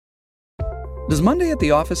Does Monday at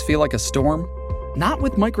the office feel like a storm? Not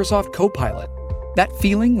with Microsoft Copilot. That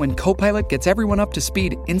feeling when Copilot gets everyone up to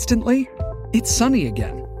speed instantly? It's sunny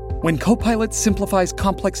again. When Copilot simplifies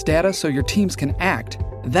complex data so your teams can act,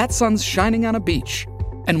 that sun's shining on a beach.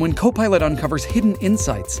 And when Copilot uncovers hidden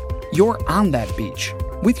insights, you're on that beach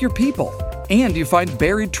with your people, and you find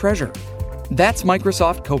buried treasure. That's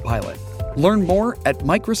Microsoft Copilot. Learn more at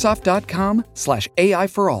Microsoft.com/AI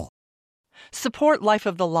for all. Support Life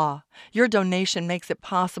of the Law. Your donation makes it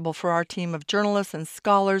possible for our team of journalists and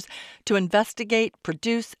scholars to investigate,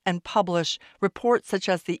 produce, and publish reports such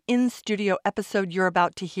as the in-studio episode you're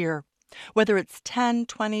about to hear. Whether it's $10,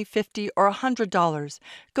 $20, $50, or $100,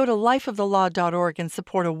 go to lifeofthelaw.org and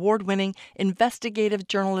support award-winning investigative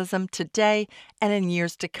journalism today and in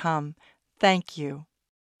years to come. Thank you.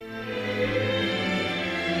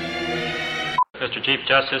 Mr. Chief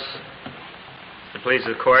Justice, the pleas of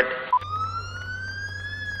the court.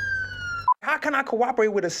 How can I cooperate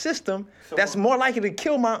with a system that's more likely to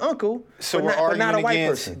kill my uncle, but not a white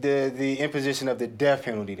person? The imposition of the death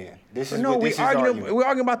penalty then? We're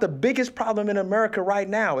arguing about the biggest problem in America right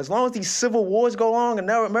now. As long as these civil wars go on,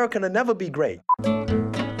 America will never be great.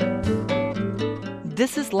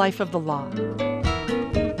 This is Life of the Law.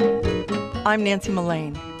 I'm Nancy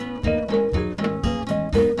Mullane.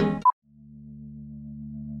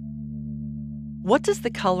 What does the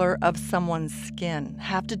color of someone's skin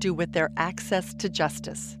have to do with their access to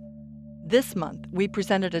justice? This month, we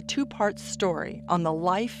presented a two-part story on the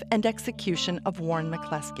life and execution of Warren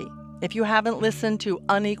McCleskey. If you haven't listened to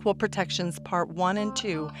Unequal Protections Part 1 and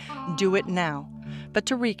 2, do it now. But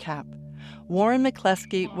to recap, Warren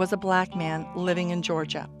McCleskey was a black man living in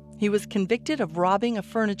Georgia. He was convicted of robbing a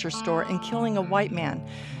furniture store and killing a white man,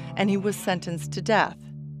 and he was sentenced to death.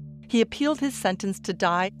 He appealed his sentence to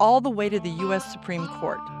die all the way to the U.S. Supreme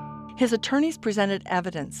Court. His attorneys presented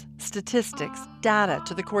evidence, statistics, data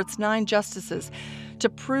to the court's 9 justices to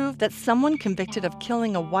prove that someone convicted of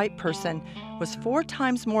killing a white person was 4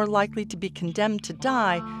 times more likely to be condemned to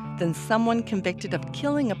die than someone convicted of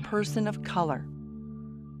killing a person of color.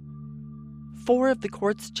 4 of the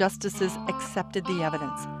court's justices accepted the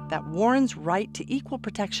evidence that Warren's right to equal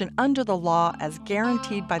protection under the law as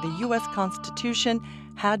guaranteed by the U.S. Constitution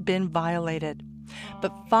had been violated.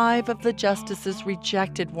 But 5 of the justices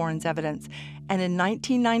rejected Warren's evidence, and in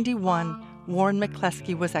 1991, Warren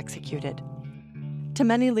McCleskey was executed. To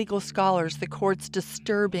many legal scholars, the court's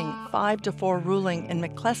disturbing 5-4 ruling in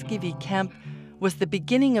McCleskey v. Kemp was the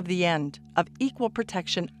beginning of the end of equal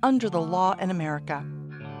protection under the law in America.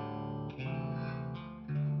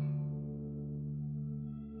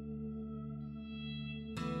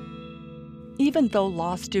 Even though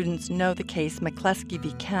law students know the case McCleskey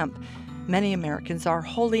v. Kemp, many Americans are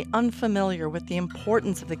wholly unfamiliar with the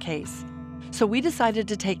importance of the case. So we decided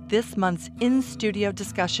to take this month's in-studio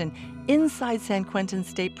discussion inside San Quentin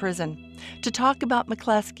State Prison to talk about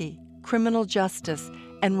McCleskey, criminal justice,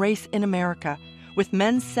 and race in America, with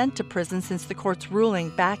men sent to prison since the court's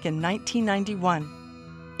ruling back in 1991.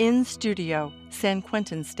 In studio, San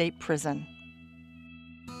Quentin State Prison.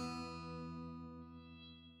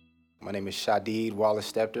 My name is Shadid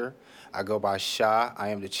Wallace-Stepter. I go by Shah. I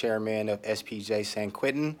am the chairman of SPJ San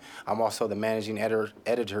Quentin. I'm also the managing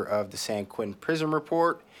editor of the San Quentin Prison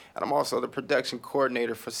Report, and I'm also the production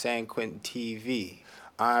coordinator for San Quentin TV.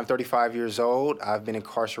 I'm 35 years old. I've been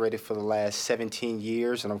incarcerated for the last 17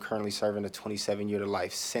 years, and I'm currently serving a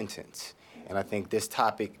 27-year-to-life sentence. And I think this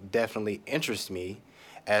topic definitely interests me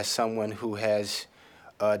as someone who has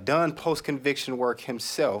done post-conviction work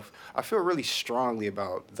himself. I feel really strongly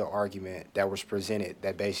about the argument that was presented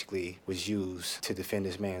that basically was used to defend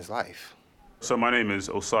this man's life. So my name is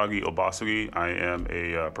Osagi Obasagi. I am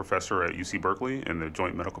a professor at UC Berkeley in the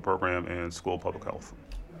Joint Medical Program and School of Public Health.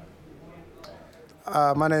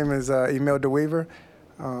 My name is Emil DeWeaver.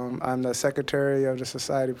 I'm the secretary of the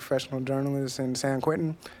Society of Professional Journalists in San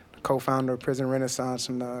Quentin, the co-founder of Prison Renaissance,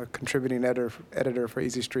 and the contributing editor for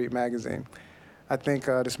Easy Street magazine. I think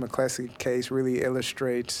this McCleskey case really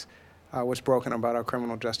illustrates what's broken about our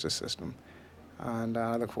criminal justice system, and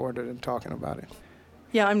I look forward to talking about it.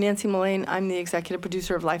 Yeah, I'm Nancy Mullane. I'm the executive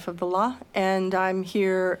producer of Life of the Law, and I'm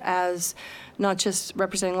here as not just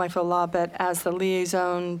representing Life of the Law, but as the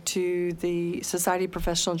liaison to the Society of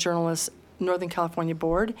Professional Journalists Northern California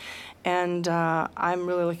Board. And I'm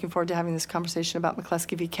really looking forward to having this conversation about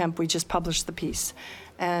McCleskey v. Kemp. We just published the piece,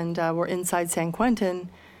 and we're inside San Quentin,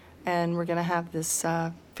 and we're going to have this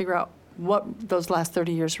figure out what those last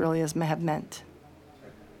 30 years really have meant.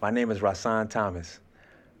 My name is Rasan Thomas.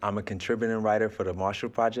 I'm a contributing writer for the Marshall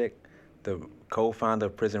Project, the co-founder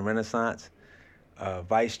of Prison Renaissance,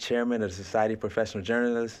 Vice Chairman of the Society of Professional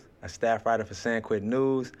Journalists, a staff writer for San Quentin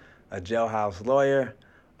News, a jailhouse lawyer,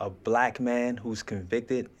 a black man who's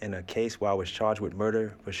convicted in a case where I was charged with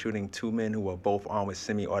murder for shooting 2 men who were both armed with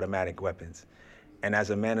semi-automatic weapons. And as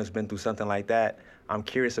a man who's been through something like that, I'm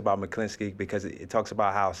curious about McCliskey because it talks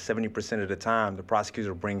about how 70% of the time the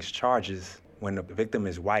prosecutor brings charges when the victim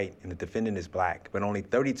is white and the defendant is black, but only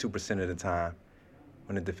 32% of the time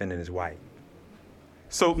when the defendant is white.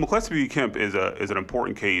 So McCliskey v. Kemp is an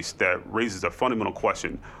important case that raises a fundamental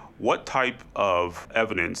question. What type of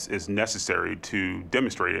evidence is necessary to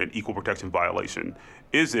demonstrate an equal protection violation?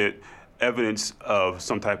 Is it evidence of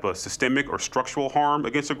some type of systemic or structural harm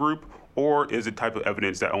against a group, or is it type of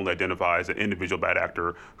evidence that only identifies an individual bad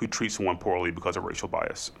actor who treats someone poorly because of racial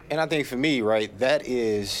bias? And I think for me, right, that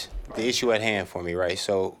is the issue at hand for me, right?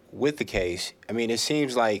 So with the case, I mean, it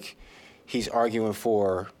seems like he's arguing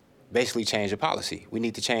for basically change the policy. We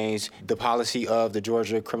need to change the policy of the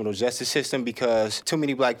Georgia criminal justice system because too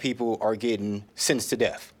many black people are getting sentenced to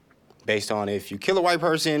death. Based on if you kill a white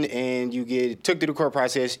person and you get took through the court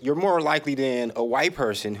process, you're more likely than a white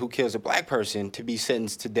person who kills a black person to be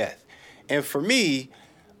sentenced to death. And for me,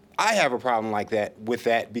 I have a problem like that with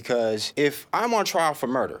that because if I'm on trial for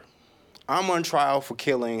murder, I'm on trial for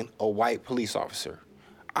killing a white police officer,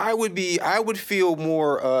 I would feel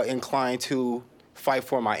more inclined to fight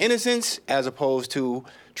for my innocence as opposed to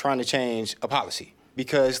trying to change a policy.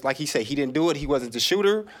 Because like he said, he didn't do it, he wasn't the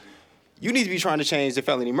shooter. You need to be trying to change the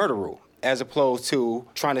felony murder rule as opposed to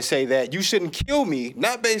trying to say that you shouldn't kill me,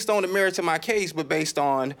 not based on the merits of my case, but based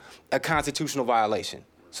on a constitutional violation.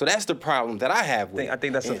 So that's the problem that I have with it. I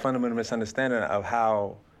think that's a fundamental misunderstanding of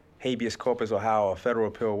how habeas corpus or how a federal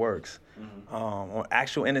appeal works.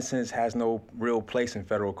 Actual innocence has no real place in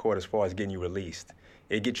federal court as far as getting you released.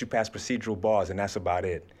 It gets you past procedural bars, and that's about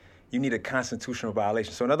it. You need a constitutional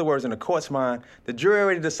violation. So in other words, in the court's mind, the jury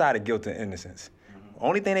already decided guilt and innocence.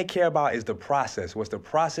 Only thing they care about is the process. Was the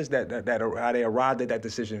process that how they arrived at that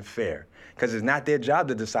decision fair? Because it's not their job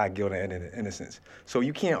to decide guilt and innocence. So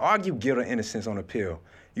you can't argue guilt or innocence on appeal.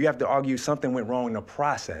 You have to argue something went wrong in the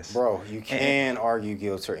process. Bro, you can argue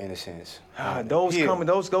guilt or innocence.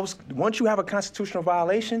 Once you have a constitutional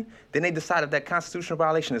violation, then they decide if that constitutional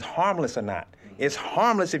violation is harmless or not. It's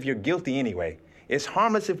harmless if you're guilty anyway. It's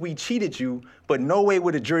harmless if we cheated you, but no way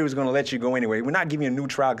would the jury was gonna let you go anyway. We're not giving you a new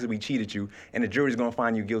trial because we cheated you, and the jury's gonna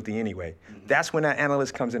find you guilty anyway. That's when that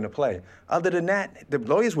analyst comes into play. Other than that, the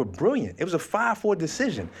lawyers were brilliant. It was a 5-4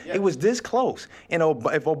 decision. Yeah. It was this close. And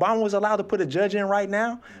if Obama was allowed to put a judge in right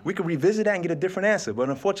now, we could revisit that and get a different answer. But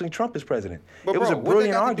unfortunately, Trump is president. But it was a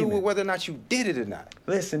brilliant argument. To do with whether or not you did it or not.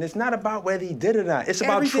 Listen, it's not about whether he did it or not. It's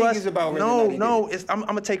about Everything trust. Is about whether or not he did it. I'm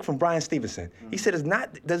gonna take from Brian Stevenson. He said it's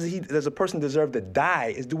not does a person deserve to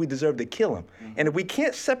die, it's do we deserve to kill him? And if we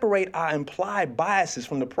can't separate our implied biases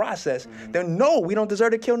from the process, then no, we don't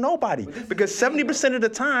deserve to kill nobody. Because 70% of the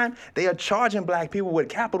time, they are charging black people with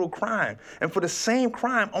capital crime. And for the same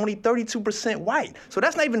crime, only 32% white. So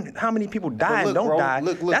that's not even how many people die and don't die.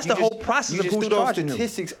 That's the whole process of who's charging them. You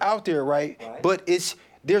just threw those statistics out there, right? But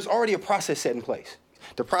there's already a process set in place.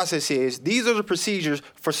 The process is, these are the procedures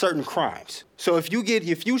for certain crimes. So if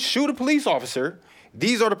you shoot a police officer,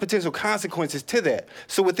 these are the potential consequences to that.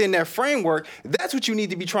 So within that framework, that's what you need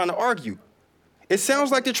to be trying to argue. It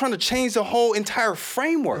sounds like they're trying to change the whole entire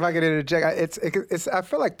framework. If I could interject, I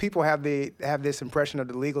feel like people have this impression of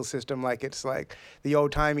the legal system like it's like the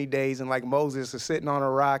old-timey days and like Moses is sitting on a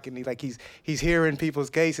rock and he's hearing people's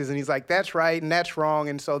cases and he's like, that's right and that's wrong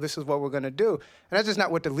and so this is what we're going to do. And that's just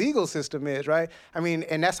not what the legal system is, right? I mean,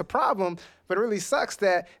 and that's a problem, but it really sucks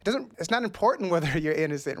that it's not important whether you're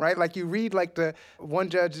innocent, right? Like you read like the one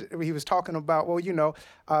judge, he was talking about,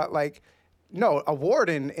 no, a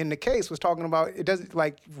warden in the case was talking about it doesn't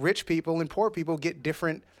like rich people and poor people get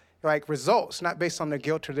different like results, not based on their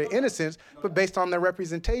guilt or their innocence, but based on their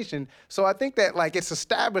representation. So I think that like it's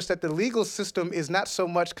established that the legal system is not so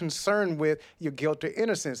much concerned with your guilt or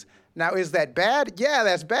innocence. Now, is that bad? Yeah,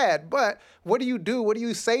 that's bad. But what do you do? What do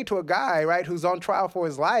you say to a guy, right, who's on trial for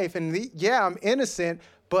his life? And yeah, I'm innocent,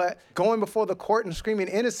 but going before the court and screaming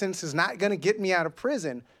innocence is not going to get me out of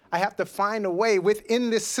prison. I have to find a way within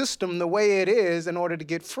this system the way it is in order to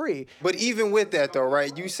get free. But even with that, though,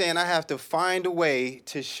 right, you saying I have to find a way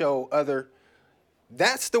to show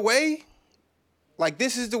that's the way? Like,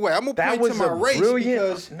 this is the way. I'm going to point to my race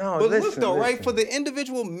because... Look, though, right, for the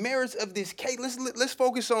individual merits of this case, let's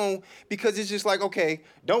focus on, because it's just like, okay,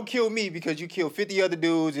 don't kill me because you killed 50 other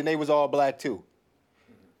dudes and they was all black, too.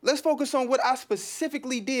 Let's focus on what I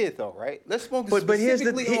specifically did, though, right? Let's focus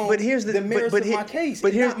specifically on the merits of my case,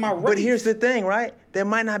 not my race. But here's the thing, right? There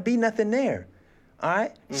might not be nothing there. All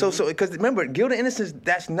right. So because remember, guilt and innocence,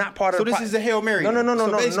 that's not part of. So this is a Hail Mary. No.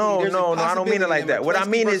 So I don't mean it like that. What I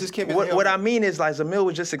mean is, what I mean is, like Zamil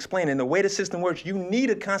was just explaining, the way the system works, you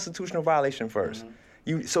need a constitutional violation first.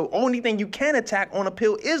 So only thing you can attack on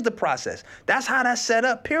appeal is the process. That's how that's set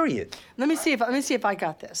up. Period. Let me see if I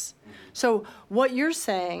got this. So what you're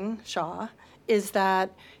saying, Shah, is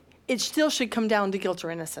that it still should come down to guilt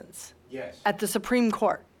or innocence. Yes. At the Supreme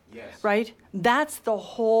Court. Yes. Right? That's the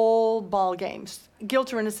whole ball game,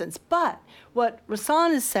 guilt or innocence. But what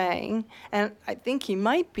Rahsaan is saying, and I think he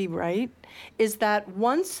might be right, is that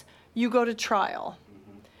once you go to trial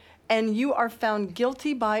and you are found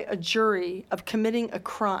guilty by a jury of committing a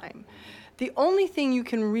crime, the only thing you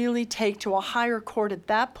can really take to a higher court at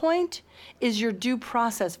that point is your due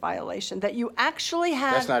process violation, that you actually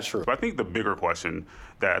had. That's not true. I think the bigger question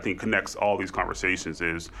that I think connects all these conversations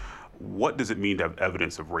is, what does it mean to have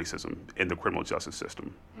evidence of racism in the criminal justice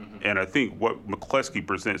system? And I think what McCleskey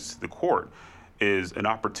presents to the court is an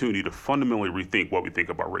opportunity to fundamentally rethink what we think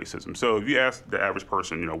about racism. So if you ask the average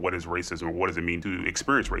person, what is racism or what does it mean to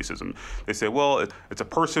experience racism? They say, well, it's a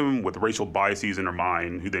person with racial biases in their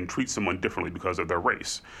mind who then treats someone differently because of their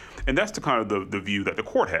race. And that's the kind of the view that the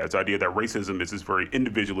court has, the idea that racism is this very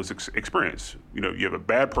individualistic experience. You have a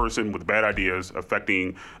bad person with bad ideas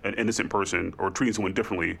affecting an innocent person or treating someone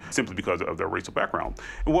differently simply because of their racial background.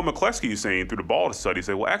 And what McCleskey is saying through the Ball study,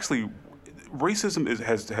 say, well, actually, racism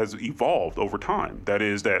has evolved over time. That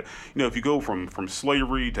is that, if you go from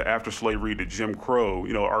slavery to after slavery to Jim Crow,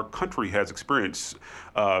 our country has experienced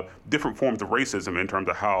different forms of racism in terms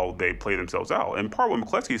of how they play themselves out. And part of what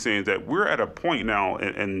McCleskey is saying is that we're at a point now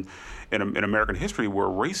in American history where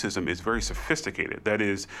racism is very sophisticated. That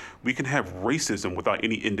is, we can have racism without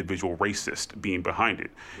any individual racist being behind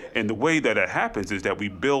it. And the way that happens is that we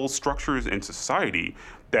build structures in society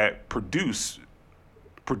that produce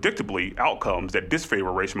predictably outcomes that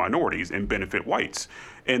disfavor racial minorities and benefit whites.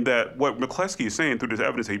 And that what McCleskey is saying through this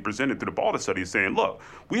evidence that he presented through the Balda study is saying, look,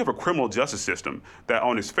 we have a criminal justice system that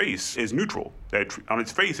on its face is neutral, that on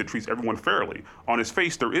its face it treats everyone fairly. On its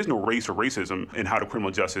face, there is no race or racism in how the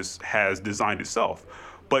criminal justice has designed itself.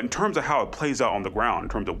 But in terms of how it plays out on the ground, in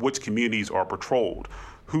terms of which communities are patrolled,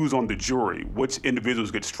 who's on the jury, which individuals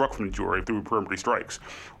get struck from the jury through perimeter strikes.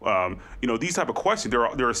 These type of questions, there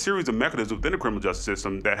are a series of mechanisms within the criminal justice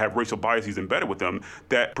system that have racial biases embedded with them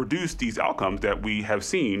that produce these outcomes that we have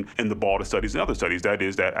seen in the Balda studies and other studies. That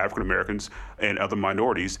is that African Americans and other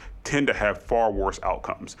minorities tend to have far worse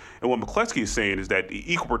outcomes. And what McCleskey is saying is that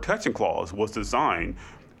the Equal Protection Clause was designed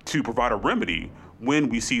to provide a remedy when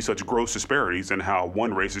we see such gross disparities in how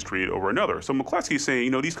one race is treated over another. So McCleskey is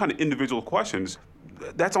saying, these kind of individual questions,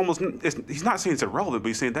 that's almost, he's not saying it's irrelevant, but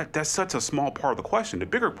he's saying that's such a small part of the question. The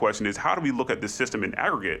bigger question is, how do we look at this system in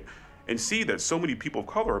aggregate and see that so many people of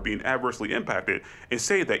color are being adversely impacted and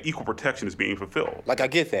say that equal protection is being fulfilled? Like, I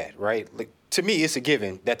get that, right? Like, to me, it's a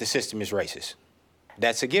given that the system is racist.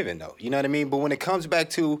 That's a given, though. You know what I mean? But when it comes back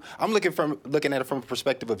to, I'm looking at it from a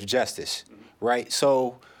perspective of justice, right?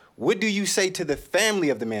 So what do you say to the family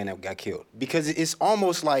of the man that got killed? Because it's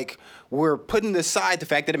almost like we're putting aside the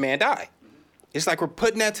fact that a man died. It's like we're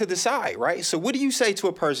putting that to the side, right? So what do you say to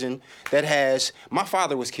a person that has, my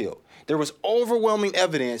father was killed. There was overwhelming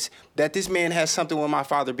evidence that this man has something with my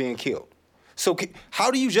father being killed. So how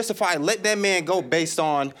do you justify let that man go based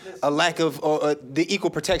on a lack of the Equal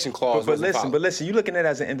Protection Clause? But listen, you're looking at it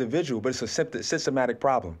as an individual, but it's a systematic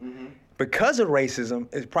problem. Mm-hmm. Because of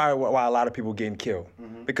racism is probably why a lot of people are getting killed.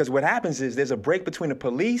 Mm-hmm. Because what happens is there's a break between the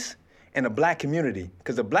police and the black community.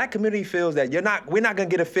 Because the black community feels that we're not going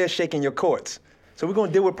to get a fair shake in your courts. So we're going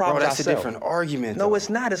to deal with problems ourselves. That's a different argument, No, though. it's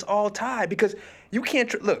not. It's all tied. Because you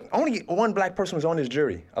can't, look, only one black person was on this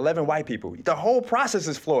jury, 11 white people. The whole process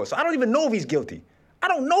is flawed. So I don't even know if he's guilty. I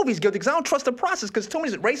don't know if he's guilty because I don't trust the process because too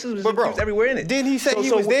much racism is infused everywhere in it. Didn't he say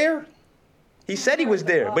he was there? He said he was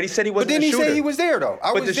there, but he said he wasn't the shooter. But didn't he say he was there, though?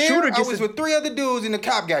 I was with 3 other dudes and the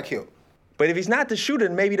cop got killed. But if he's not the shooter,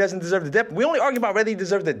 then maybe he doesn't deserve the death. We only argue about whether he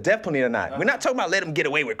deserves the death penalty or not. We're not talking about let him get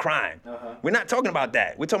away with crime. We're not talking about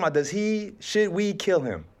that. We're talking about should we kill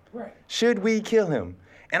him? Right. Should we kill him?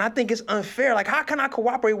 And I think it's unfair. Like, how can I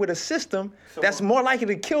cooperate with a system that's more likely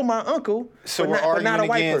to kill my uncle, but not a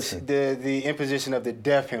white person? The imposition of the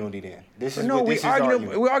death penalty then?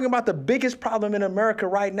 We're arguing about the biggest problem in America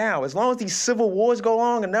right now. As long as these civil wars go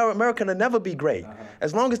on, America will never be great.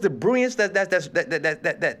 As long as the brilliance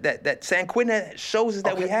that San Quentin shows us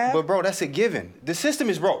that we have. But bro, that's a given. The system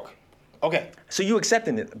is broke. Okay. So you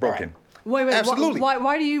accepting it broken? Right. Wait. Absolutely.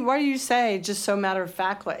 Why do you say just so matter of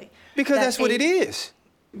factly? Because that's what it is.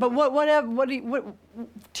 But what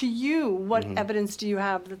to you, what evidence do you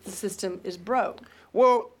have that the system is broke?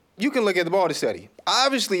 Well, you can look at the Balda study.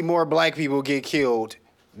 Obviously, more black people get killed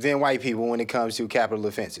than white people when it comes to capital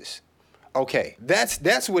offenses. Okay,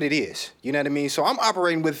 that's what it is. You know what I mean? So I'm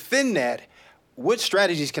operating within that. What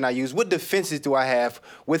strategies can I use? What defenses do I have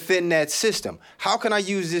within that system? How can I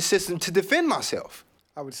use this system to defend myself?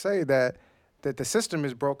 I would say that the system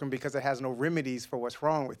is broken because it has no remedies for what's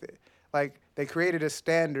wrong with it. Like, they created a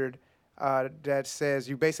standard that says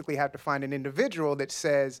you basically have to find an individual that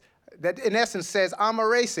says, that in essence says, I'm a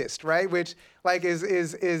racist, right? Which like is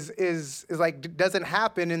like doesn't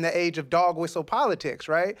happen in the age of dog whistle politics,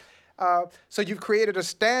 right? So you've created a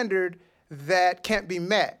standard that can't be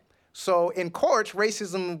met. So in courts,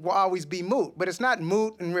 racism will always be moot, but it's not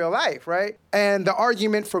moot in real life, right? And the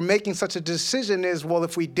argument for making such a decision is, well,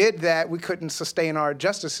 if we did that, we couldn't sustain our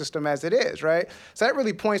justice system as it is, right? So that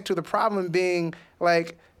really points to the problem being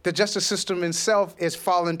like the justice system itself is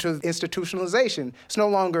fallen to institutionalization. It's no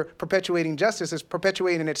longer perpetuating justice, it's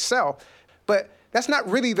perpetuating itself. But that's not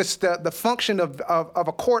really the function of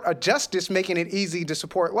a court of justice, making it easy to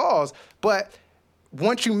support laws. But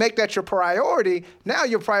once you make that your priority, now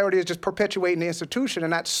your priority is just perpetuating the institution and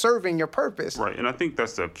not serving your purpose. Right, and I think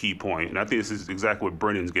that's the key point. And I think this is exactly what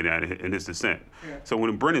Brennan's getting at in his dissent. Yeah. So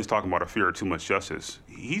when Brennan's talking about a fear of too much justice,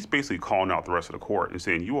 he's basically calling out the rest of the court and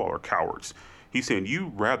saying, you all are cowards. He's saying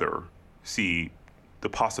you rather see the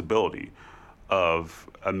possibility of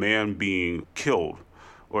a man being killed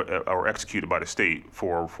or executed by the state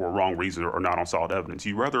for wrong reason or not on solid evidence.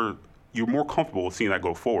 You're more comfortable with seeing that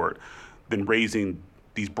go forward than raising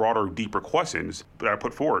these broader, deeper questions that are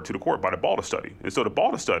put forward to the court by the Balda study. And so the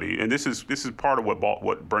Balda study, and this is part of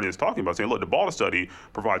what Brennan is talking about, saying, look, the Balda study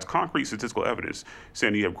provides concrete statistical evidence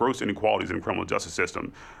saying you have gross inequalities in the criminal justice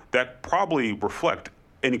system that probably reflect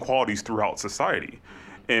inequalities throughout society.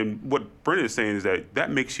 And what Brennan is saying is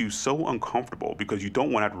that makes you so uncomfortable because you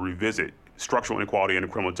don't want to have to revisit structural inequality in the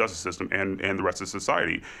criminal justice system and the rest of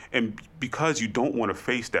society. And because you don't want to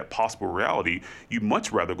face that possible reality, you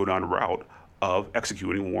much rather go down the route of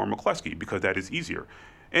executing Warren McCleskey because that is easier.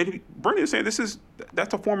 And Brennan is saying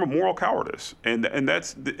that's a form of moral cowardice, and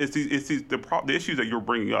that's the issues that you're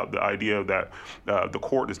bringing up. The idea that the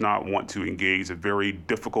court does not want to engage in very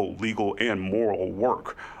difficult legal and moral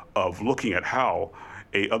work of looking at how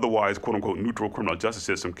a otherwise quote unquote neutral criminal justice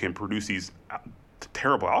system can produce these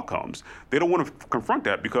terrible outcomes. They don't want to confront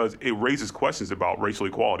that because it raises questions about racial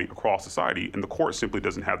equality across society, and the court simply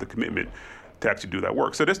doesn't have the commitment to actually do that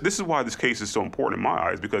work. So this is why this case is so important in my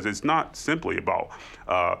eyes, because it's not simply about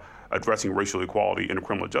addressing racial equality in the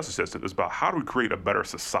criminal justice system. It's about how do we create a better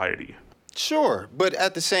society. Sure, but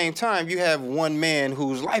at the same time, you have one man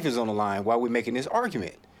whose life is on the line while we're making this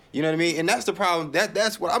argument. You know what I mean? And that's the problem.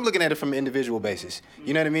 That's what I'm looking at it from an individual basis.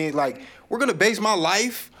 You know what I mean? Like, we're going to base my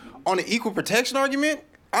life on an equal protection argument?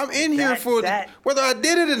 I'm in here for whether I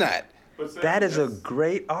did it or not. That is a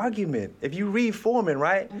great argument. If you read Foreman,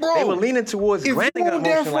 right? Bro, they were leaning towards granting a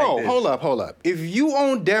motion like this. Hold up. If you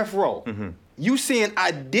on death row, you saying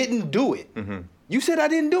I didn't do it. You said I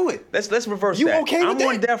didn't do it. Let's reverse that. You okay with that?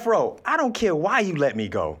 I'm on death row. I don't care why you let me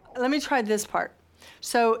go. Let me try this part.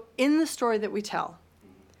 So in the story that we tell,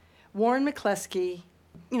 Warren McCleskey,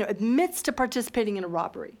 admits to participating in a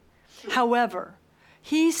robbery. However,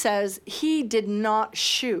 he says he did not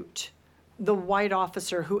shoot the white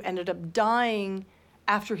officer who ended up dying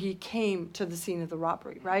after he came to the scene of the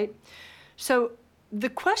robbery, right? So the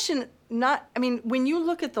question, when you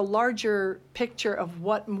look at the larger picture of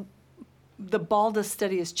what the Balda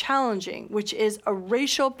study is challenging, which is a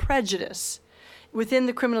racial prejudice within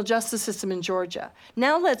the criminal justice system in Georgia.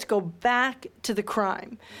 Now let's go back to the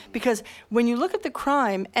crime. Because when you look at the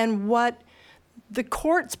crime and what the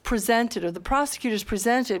courts presented or the prosecutors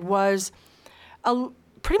presented was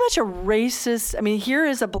pretty much a racist. Here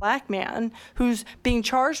is a black man who's being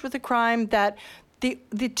charged with a crime that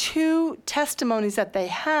the two testimonies that they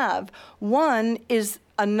have, one is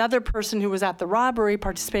another person who was at the robbery,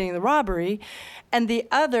 participating in the robbery, and the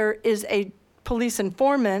other is a police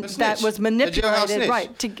informant that was manipulated,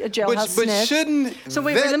 right, to a jailhouse snitch. But shouldn't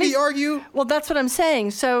that be argued? Well, that's what I'm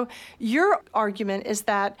saying. So your argument is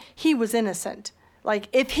that he was innocent. Like,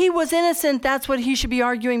 if he was innocent, that's what he should be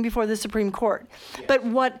arguing before the Supreme Court. Yeah.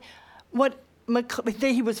 But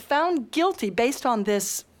he was found guilty based on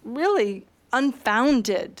this really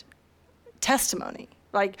unfounded testimony,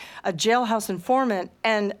 like a jailhouse informant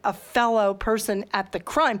and a fellow person at the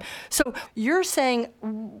crime. So you're saying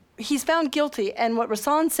he's found guilty, and what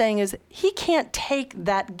Rahsaan's saying is he can't take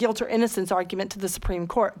that guilt or innocence argument to the Supreme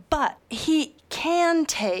Court, but he can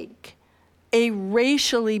take a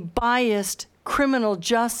racially biased criminal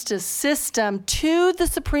justice system to the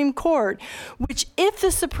Supreme Court, which if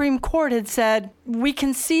the Supreme Court had said, we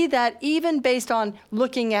can see that even based on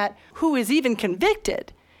looking at who is even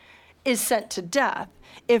convicted, is sent to death,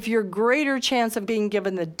 if you're greater chance of being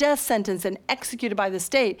given the death sentence and executed by the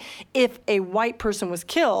state if a white person was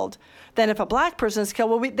killed than if a black person is killed,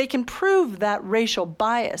 well, they can prove that racial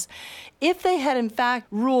bias. If they had in fact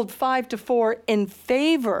ruled 5-4 in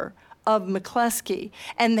favor of McCleskey,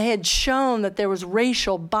 and they had shown that there was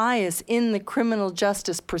racial bias in the criminal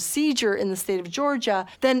justice procedure in the state of Georgia,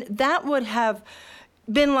 then that would have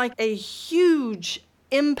been like a huge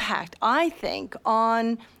impact, I think,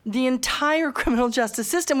 on the entire criminal justice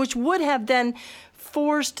system, which would have then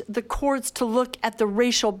forced the courts to look at the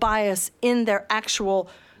racial bias in their actual,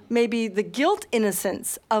 maybe the guilt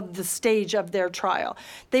innocence of the stage of their trial.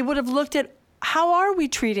 They would have looked at, how are we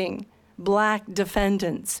treating black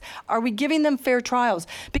defendants? Are we giving them fair trials?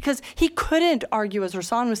 Because he couldn't argue, as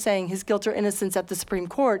Rahsaan was saying, his guilt or innocence at the Supreme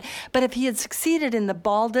Court. But if he had succeeded in the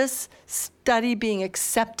Baldus study being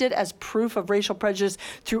accepted as proof of racial prejudice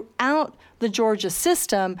throughout the Georgia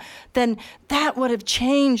system, then that would have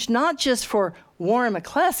changed not just for Warren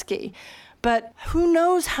McCleskey, but who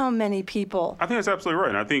knows how many people. I think that's absolutely right.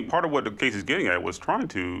 And I think part of what the case is getting at was trying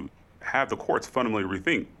to have the courts fundamentally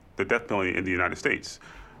rethink the death penalty in the United States.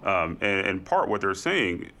 And part what they're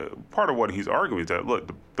saying, part of what he's arguing is that, look,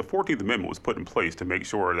 the 14th Amendment was put in place to make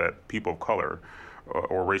sure that people of color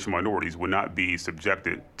or racial minorities would not be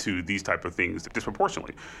subjected to these type of things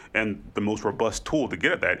disproportionately. And the most robust tool to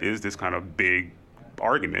get at that is this kind of big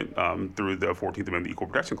argument through the 14th Amendment Equal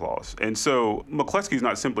Protection Clause. And so McCleskey's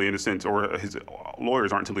not simply, in a sense, or his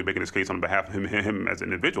lawyers aren't simply making this case on behalf of him as an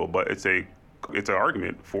individual, but it's an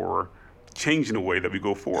argument for changing the way that we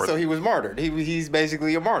go forward. So he was martyred. He's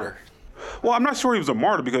basically a martyr. Well, I'm not sure he was a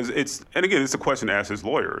martyr because it's a question to ask his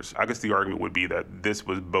lawyers. I guess the argument would be that this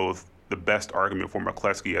was both the best argument for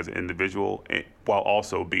McCleskey as an individual while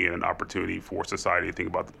also being an opportunity for society to think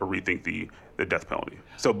about or rethink the death penalty.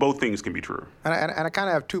 So both things can be true. And I kind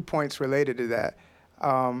of have 2 points related to that.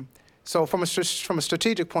 So from a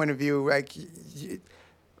strategic point of view,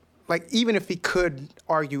 like even if he could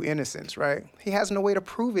argue innocence, right? He has no way to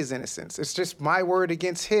prove his innocence. It's just my word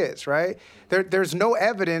against his, right? There's no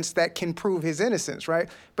evidence that can prove his innocence, right?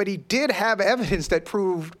 But he did have evidence that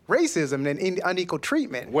proved racism and unequal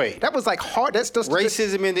treatment. Wait. That was like hard. That's just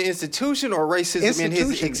racism in the institution or racism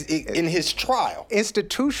in his trial?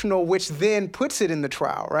 Institutional, which then puts it in the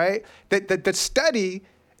trial, right? The study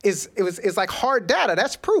is like hard data.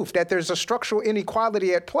 That's proof that there's a structural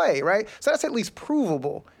inequality at play, right? So that's at least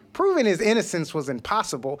provable. Proving his innocence was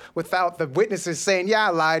impossible without the witnesses saying, yeah, I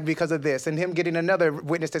lied because of this, and him getting another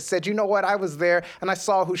witness that said, you know what, I was there, and I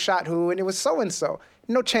saw who shot who, and it was so-and-so.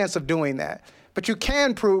 No chance of doing that. But you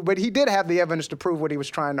can prove, but he did have the evidence to prove what he was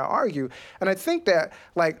trying to argue. And I think that,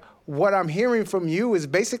 like, what I'm hearing from you is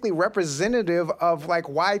basically representative of, like,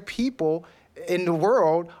 why people in the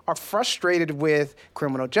world are frustrated with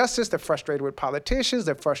criminal justice, they're frustrated with politicians,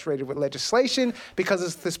 they're frustrated with legislation, because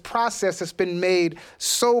it's this process that's been made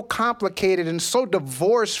so complicated and so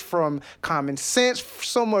divorced from common sense,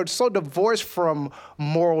 so divorced from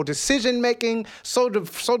moral decision-making, so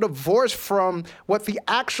divorced from what the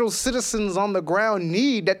actual citizens on the ground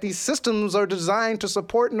need that these systems are designed to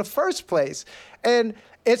support in the first place. And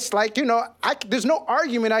it's like, there's no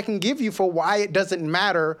argument I can give you for why it doesn't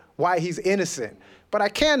matter why he's innocent. But I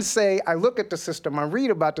can say I look at the system, I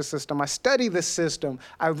read about the system, I study the system,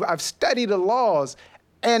 I've studied the laws,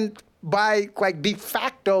 and by de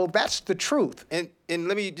facto, that's the truth. And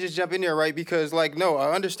let me just jump in there, right? Because I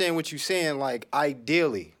understand what you're saying.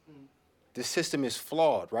 Ideally, the system is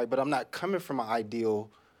flawed, right? But I'm not coming from an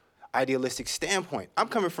idealistic standpoint. I'm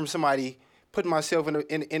coming from somebody putting myself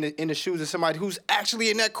in the shoes of somebody who's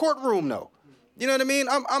actually in that courtroom, though. You know what I mean?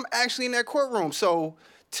 I'm actually in that courtroom. So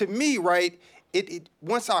to me, right, it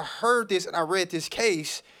once I heard this and I read this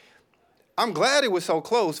case, I'm glad it was so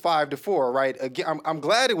close, 5-4, right? Again, I'm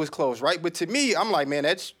glad it was close, right? But to me, I'm like, man,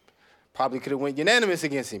 that's probably could have went unanimous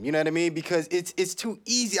against him. You know what I mean? Because it's too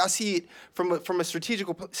easy. I see it from a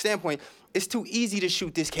strategical standpoint. It's too easy to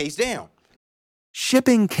shoot this case down.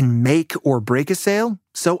 Shipping can make or break a sale,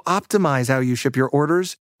 so optimize how you ship your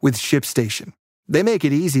orders with ShipStation. They make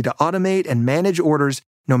it easy to automate and manage orders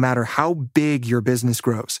no matter how big your business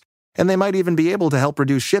grows. And they might even be able to help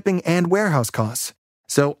reduce shipping and warehouse costs.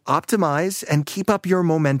 So optimize and keep up your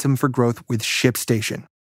momentum for growth with ShipStation.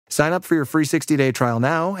 Sign up for your free 60-day trial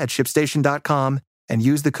now at ShipStation.com and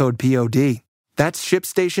use the code POD. That's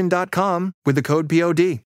ShipStation.com with the code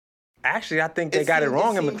POD. Actually, I think they got it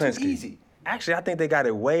wrong in McCleskey. Actually, I think they got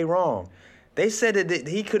it way wrong. They said that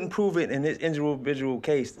he couldn't prove it in his individual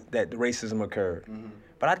case that the racism occurred.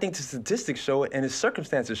 But I think the statistics show it and the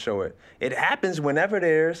circumstances show it. It happens whenever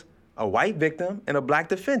there's a white victim and a black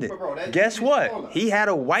defendant. Guess what? He had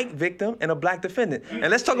a white victim and a black defendant. And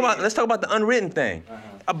let's talk about the unwritten thing.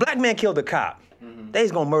 A black man killed a cop. They's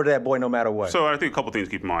gonna murder that boy no matter what. So I think a couple things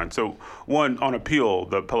to keep in mind. So one, on appeal,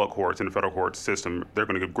 the appellate courts and the federal court system, they're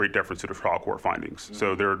going to give great deference to the trial court findings.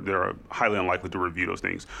 So they're highly unlikely to review those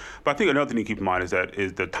things. But I think another thing to keep in mind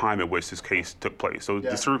is the time at which this case took place. So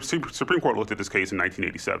the Supreme Court looked at this case in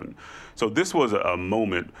 1987. So this was a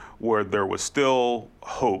moment where there was still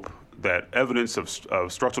hope that evidence of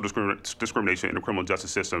structural discrimination in the criminal justice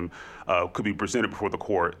system could be presented before the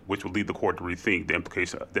court, which would lead the court to rethink the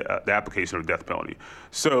application of the death penalty.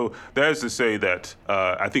 So that is to say that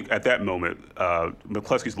I think at that moment,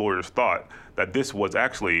 McCluskey's lawyers thought that this was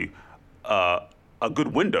actually a good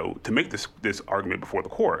window to make this argument before the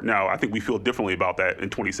court. Now, I think we feel differently about that in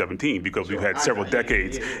 2017 because we've had several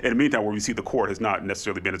decades in the meantime where we see the court has not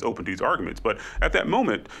necessarily been as open to these arguments. But at that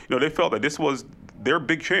moment, they felt that this was their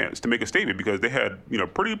big chance to make a statement because they had,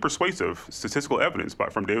 pretty persuasive statistical evidence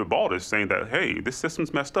from David Baldus saying that, hey, this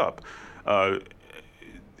system's messed up.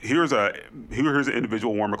 Here's an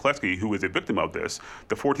individual, Warren McCluskey, who is a victim of this.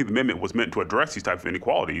 The 14th Amendment was meant to address these types of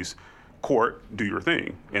inequalities. Court, do your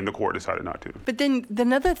thing. And the court decided not to. But then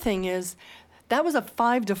another thing is, that was a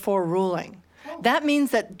 5-4 ruling. That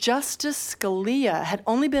means that Justice Scalia had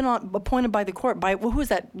only been appointed by the court by, who was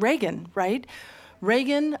that? Reagan, right?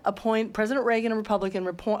 President Reagan, a Republican,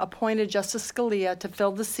 appointed Justice Scalia to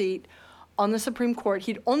fill the seat on the Supreme Court.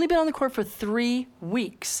 He'd only been on the court for 3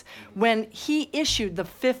 weeks when he issued the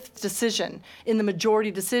 5th decision in the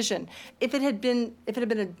majority decision. If it had been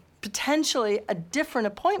potentially a different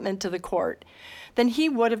appointment to the court, then he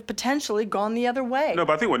would have potentially gone the other way. No,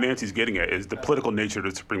 but I think what Nancy's getting at is the political nature of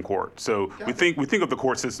the Supreme Court. So we think of the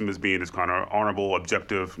court system as being this kind of honorable,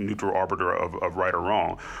 objective, neutral arbiter of right or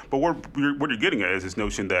wrong. But what you're getting at is this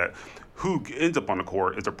notion that who ends up on the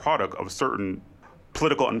court is a product of certain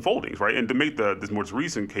political unfoldings, right? And to make this most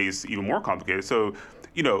recent case even more complicated, so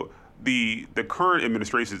the current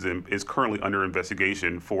administration is currently under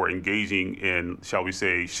investigation for engaging in, shall we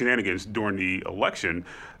say, shenanigans during the election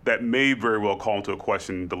that may very well call into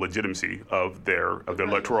question the legitimacy of their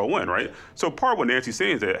electoral win, right? So part of what Nancy's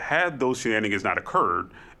saying is that had those shenanigans not occurred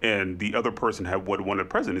and the other person had won the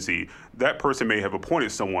presidency, that person may have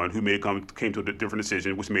appointed someone who came to a different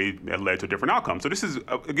decision, which may have led to a different outcome. So this is,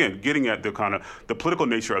 again, getting at the political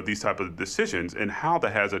nature of these type of decisions and how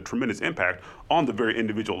that has a tremendous impact on the very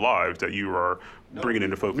individual lives that you are bringing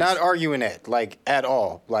into focus. Not arguing that, at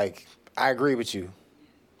all. I agree with you,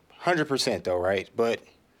 100% though, right? But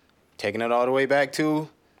taking it all the way back to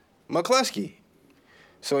McCluskey.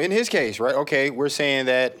 So in his case, right, okay, we're saying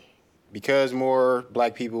that because more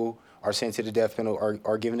black people are sent to the death penalty,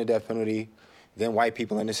 are given the death penalty than white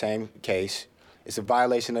people in the same case, it's a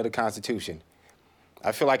violation of the Constitution.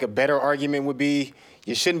 I feel like a better argument would be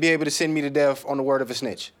you shouldn't be able to send me to death on the word of a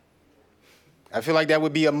snitch. I feel like that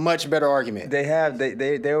would be a much better argument. They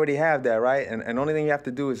already have that, right? And the only thing you have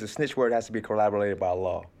to do is the snitch word has to be corroborated by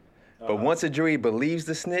law. But once a jury believes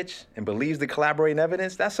the snitch and believes the collaborating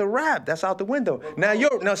evidence, that's a wrap. That's out the window.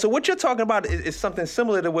 So what you're talking about is something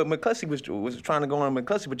similar to what McCluskey was trying to go on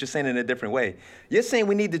McCluskey, but you're saying it in a different way. You're saying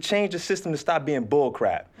we need to change the system to stop being bull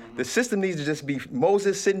crap. Mm-hmm. The system needs to just be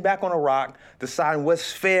Moses sitting back on a rock, deciding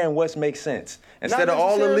what's fair and what makes sense, instead of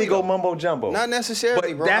all the legal mumbo jumbo. Not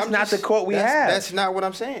necessarily, but bro. That's not the court we have. That's not what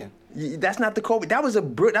I'm saying. That's not the court.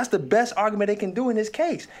 That's the best argument they can do in this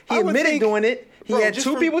case. He admitted doing it. He had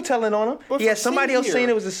two people telling on him. He had somebody else saying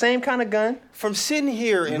it was the same kind of gun. From sitting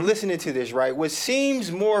here and listening to this, right, what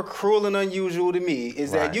seems more cruel and unusual to me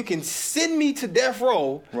is that you can send me to death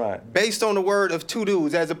row based on the word of two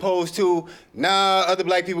dudes as opposed to, other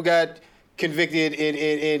black people got convicted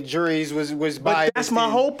and juries was biased. But that's my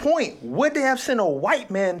whole point. Would they have sent a white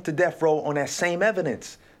man to death row on that same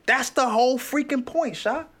evidence? That's the whole freaking point,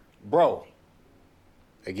 Sha. Bro,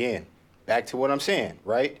 again, back to what I'm saying,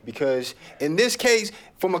 right? Because in this case,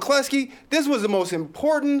 for McCluskey, this was the most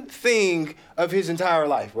important thing of his entire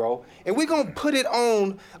life, bro. And we're going to put it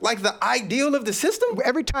on like the ideal of the system?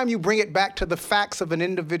 Every time you bring it back to the facts of an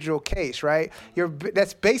individual case, right?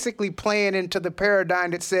 That's basically playing into the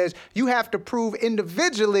paradigm that says you have to prove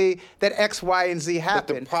individually that X, Y, and Z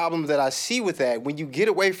happened. But the problem that I see with that, when you get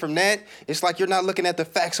away from that, it's like you're not looking at the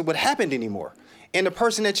facts of what happened anymore. And the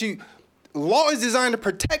person law is designed to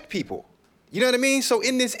protect people. You know what I mean? So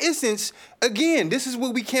in this instance, again, this is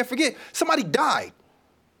what we can't forget. Somebody died.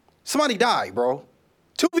 Somebody died, bro.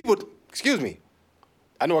 Two people,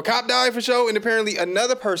 I know a cop died for sure, and apparently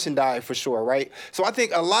another person died for sure, right? So I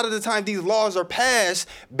think a lot of the time these laws are passed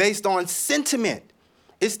based on sentiment.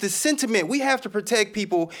 It's the sentiment. We have to protect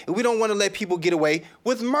people, and we don't want to let people get away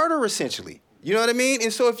with murder, essentially. You know what I mean?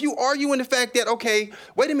 And so if you argue in the fact that, okay,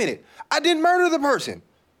 wait a minute, I didn't murder the person.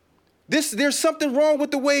 There's something wrong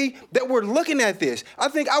with the way that we're looking at this. I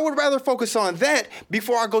think I would rather focus on that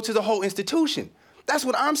before I go to the whole institution. That's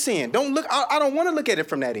what I'm saying. I don't want to look at it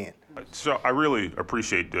from that end. So I really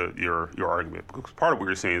appreciate your argument, because part of what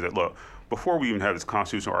you're saying is that, look, before we even have this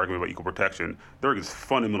constitutional argument about equal protection, there is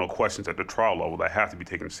fundamental questions at the trial level that have to be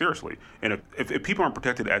taken seriously. And if people aren't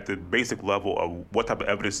protected at the basic level of what type of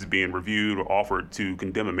evidence is being reviewed or offered to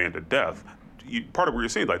condemn a man to death, part of what you're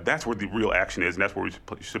saying, like, that's where the real action is, and that's where we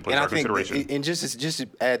should place our consideration. And just to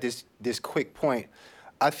add this quick point,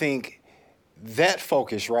 I think that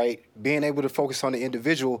focus, right, being able to focus on the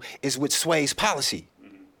individual is what sways policy.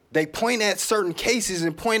 They point at certain cases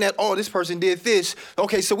and point at, oh, this person did this.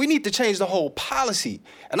 Okay, so we need to change the whole policy.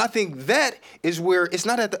 And I think that is where it's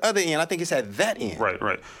not at the other end. I think it's at that end.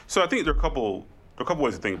 Right. So I think there are a couple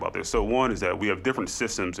ways to think about this. So one is that we have different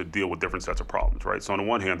systems that deal with different sets of problems, right? So on the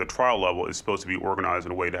one hand, the trial level is supposed to be organized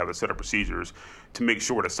in a way to have a set of procedures to make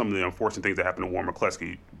sure that some of the unfortunate things that happened to Warren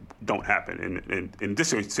McCleskey don't happen. And in this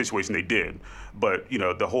situation, they did. But,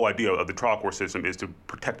 the whole idea of the trial court system is to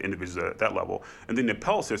protect individuals at that level. And then the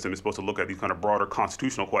appellate system is supposed to look at these kind of broader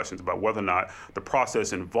constitutional questions about whether or not the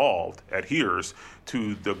process involved adheres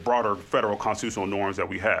to the broader federal constitutional norms that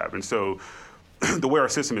we have. And so the way our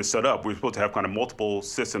system is set up, we're supposed to have kind of multiple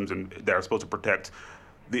systems that are supposed to protect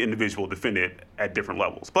the individual defendant at different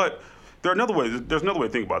levels. But there's another way to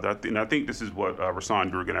think about that, and I think this is what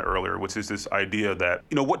Rahsaan, you were getting at earlier, which is this idea that,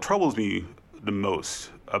 what troubles me the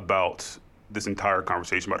most about this entire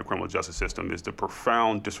conversation about the criminal justice system is the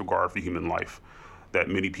profound disregard for human life that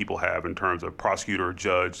many people have in terms of prosecutor,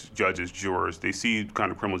 judges, jurors. They see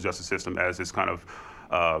kind of criminal justice system as this kind of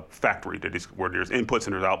factory where there's inputs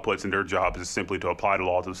and there's outputs, and their job is simply to apply the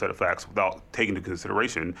law to a set of facts without taking into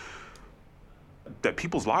consideration that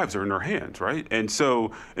people's lives are in their hands, right? And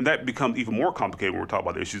that becomes even more complicated when we're talking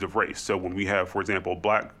about the issues of race. So when we have, for example,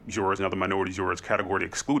 black jurors and other minority jurors categorically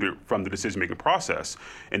excluded from the decision-making process,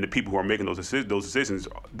 and the people who are making those decisions,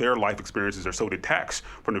 their life experiences are so detached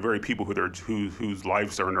from the very people whose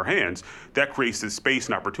lives are in their hands, that creates this space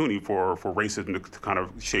and opportunity for racism to kind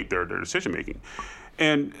of shape their decision-making.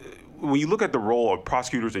 And when you look at the role of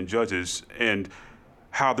prosecutors and judges and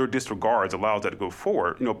how their disregards allows that to go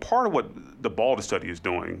forward, part of what the Balda study is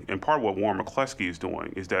doing and part of what Warren McCleskey is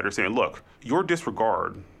doing is that they're saying, look, your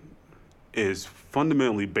disregard is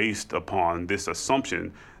fundamentally based upon this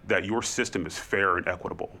assumption that your system is fair and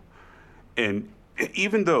equitable. And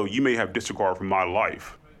even though you may have disregard for my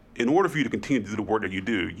life, in order for you to continue to do the work that you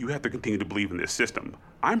do, you have to continue to believe in this system.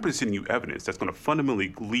 I'm presenting you evidence that's going to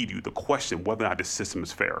fundamentally lead you to question whether or not this system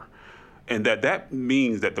is fair. And that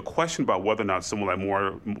means that the question about whether or not someone like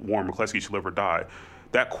Warren McCleskey should live or die,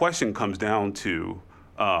 that question comes down to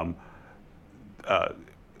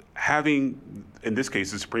having, in this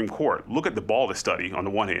case, the Supreme Court look at the Balda study on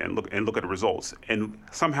the one hand, look at the results, and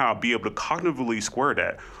somehow be able to cognitively square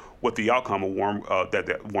that with the outcome of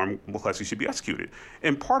that Warren McCleskey should be executed.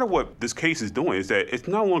 And part of what this case is doing is that it's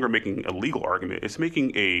no longer making a legal argument, it's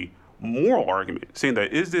making a moral argument, saying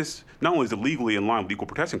that not only is it legally in line with the Equal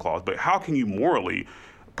Protection Clause, but how can you morally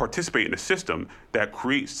participate in a system that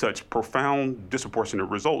creates such profound disproportionate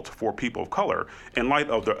results for people of color in light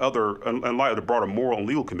of the broader moral and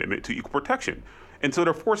legal commitment to equal protection? And so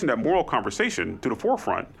they're forcing that moral conversation to the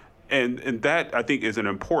forefront. And that, I think, is an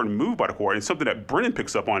important move by the court, and something that Brennan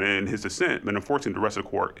picks up on in his dissent, but unfortunately the rest of the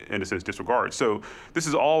court, in a sense, disregards. So this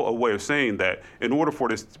is all a way of saying that in order for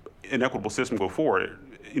this inequitable system to go forward,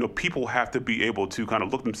 people have to be able to kind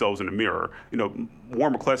of look themselves in the mirror.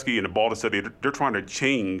 Warren McCleskey and the Balda study, they're trying to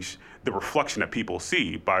change the reflection that people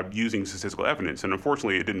see by using statistical evidence. And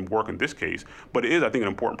unfortunately, it didn't work in this case. But it is, I think, an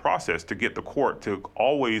important process to get the court to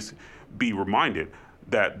always be reminded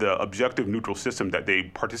that the objective neutral system that they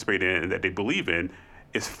participate in and that they believe in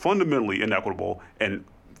is fundamentally inequitable, and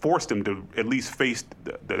force them to at least face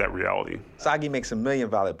that reality. Sagi makes a million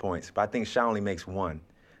valid points, but I think Shah only makes one.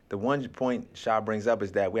 The one point Shah brings up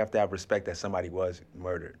is that we have to have respect that somebody was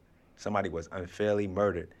murdered. Somebody was unfairly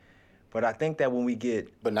murdered. But I think that when we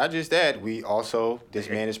get... But not just that, this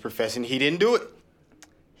man is professing he didn't do it.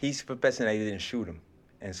 He's professing that he didn't shoot him.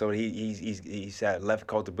 And so he's had less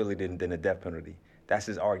culpability than the death penalty. That's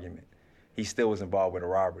his argument. He still was involved with a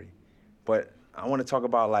robbery. But I want to talk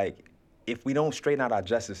about, if we don't straighten out our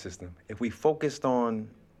justice system, if we focused on,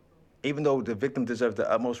 even though the victim deserves the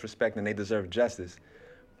utmost respect and they deserve justice,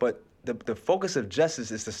 but the focus of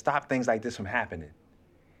justice is to stop things like this from happening.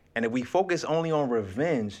 And if we focus only on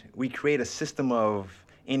revenge, we create a system of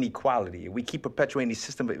inequality. If we keep perpetuating these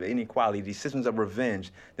systems of inequality, these systems of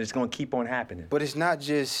revenge, then it's going to keep on happening. But it's not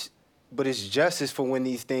just, but it's justice for when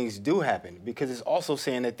these things do happen, because it's also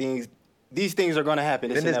saying that these things are going to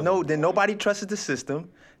happen. Then nobody trusts the system.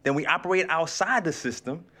 Then we operate outside the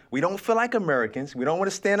system. We don't feel like Americans. We don't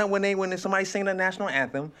want to stand up when somebody's singing the national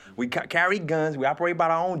anthem. We carry guns. We operate by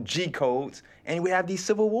our own G codes, and we have these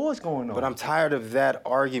civil wars going on. But I'm tired of that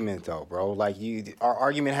argument, though, bro. Like, our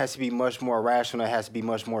argument has to be much more rational. It has to be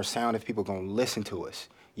much more sound if people are going to listen to us.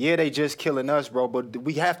 Yeah, they just killing us, bro, but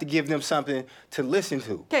we have to give them something to listen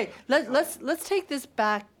to. Okay, let's take this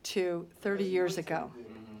back to 30 years ago.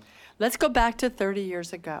 Let's go back to 30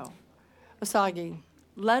 years ago. Osagie,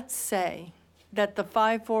 let's say that the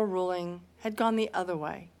 5-4 ruling had gone the other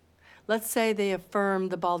way. Let's say they affirmed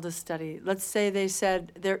the Baldus study. Let's say they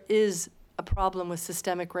said there is a problem with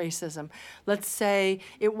systemic racism. Let's say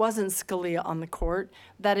it wasn't Scalia on the court,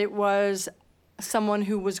 that it was someone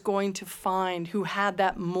who was going to find, who had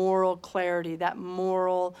that moral clarity, that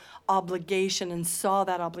moral obligation, and saw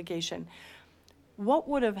that obligation. What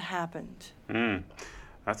would have happened?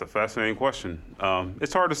 That's a fascinating question.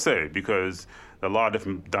 It's hard to say because there are a lot of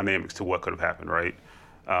different dynamics to what could have happened, right?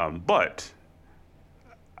 But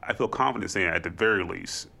I feel confident saying at the very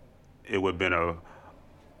least, it would have been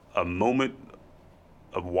a moment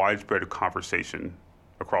of widespread conversation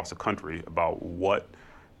across the country about what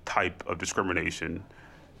type of discrimination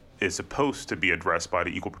is supposed to be addressed by the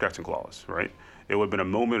Equal Protection Clause, right? It would have been a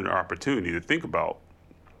moment and opportunity to think about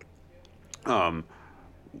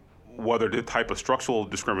whether the type of structural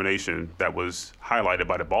discrimination that was highlighted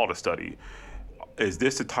by the Baldus study, is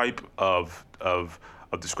this a type of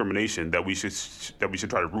discrimination that we should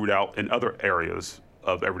try to root out in other areas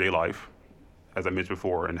of everyday life, as I mentioned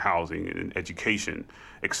before, in housing, in education,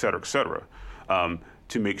 et cetera,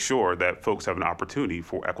 to make sure that folks have an opportunity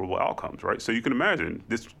for equitable outcomes, right? So you can imagine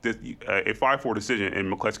a 5-4 decision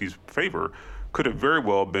in McCleskey's favor could have very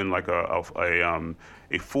well been like a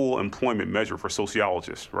full employment measure for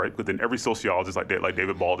sociologists, right? But then every sociologist like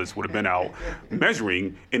David Baldus would have been out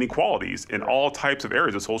measuring inequalities in all types of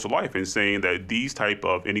areas of social life and saying that these type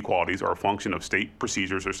of inequalities are a function of state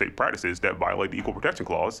procedures or state practices that violate the Equal Protection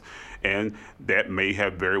Clause, and that may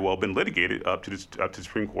have very well been litigated up to the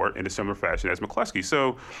Supreme Court in a similar fashion as McCleskey.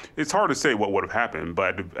 So it's hard to say what would have happened,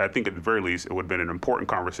 but I think at the very least it would have been an important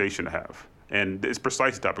conversation to have. And it's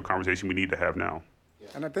precisely the type of conversation we need to have now.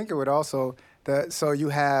 And I think it would also, so you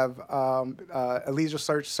have illegal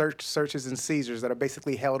searches and seizures that are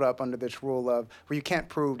basically held up under this rule of where you can't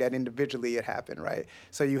prove that individually it happened, right?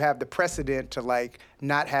 So you have the precedent to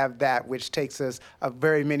not have that, which takes us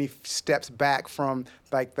very many steps back from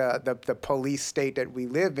the police state that we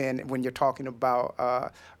live in when you're talking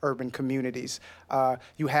about urban communities.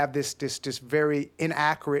 You have this very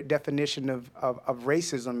inaccurate definition of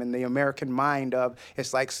racism in the American mind of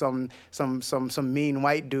it's like some mean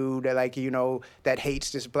white dude that that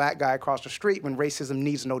hates this black guy across the street when racism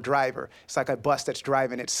needs no driver. It's like a bus that's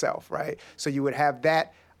driving itself, right? So you would have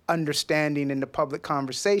that understanding in the public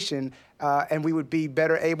conversation, and we would be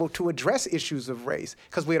better able to address issues of race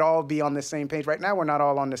because we'd all be on the same page. Right now, we're not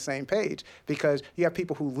all on the same page because you have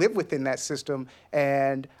people who live within that system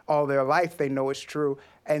and all their life they know it's true,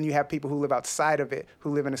 and you have people who live outside of it,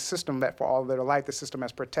 who live in a system that for all their life the system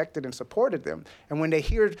has protected and supported them. And when they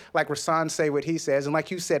hear Rahsaan say what he says, and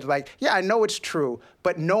like you said, yeah, I know it's true,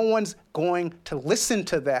 but no one's going to listen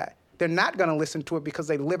to that. They're not going to listen to it because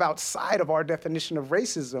they live outside of our definition of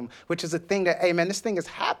racism, which is a thing that, hey, man, this thing is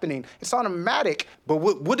happening. It's automatic. But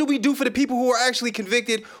what do we do for the people who are actually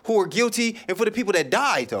convicted, who are guilty, and for the people that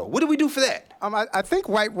died, though? What do we do for that? I think,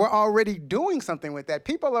 we're already doing something with that.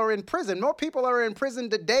 People are in prison. More people are in prison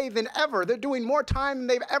today than ever. They're doing more time than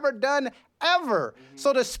they've ever done ever.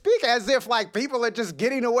 So to speak as if people are just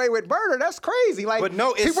getting away with murder, that's crazy. But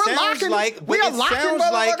no, it sounds like we are locking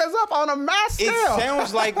motherfuckers up on a mass scale.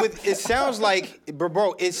 It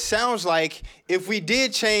sounds like if we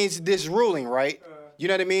did change this ruling, right? You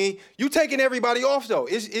know what I mean? You taking everybody off though.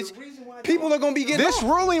 It's people are gonna be getting this off.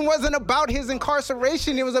 Ruling wasn't about his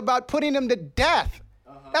incarceration. It was about putting him to death.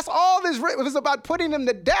 That's all this, it was about putting him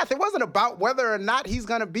to death. It wasn't about whether or not he's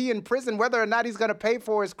going to be in prison, whether or not he's going to pay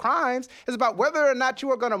for his crimes. It's about whether or not you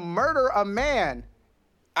are going to murder a man.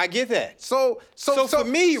 I get that. So for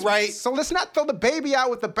me, right? So let's not throw the baby out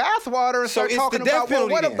with the bathwater and start talking about, well,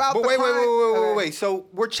 what about the crime? Wait. So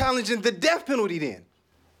we're challenging the death penalty then?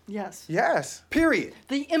 Yes. Yes. Period.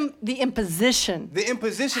 The imposition. The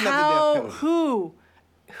imposition of the death penalty.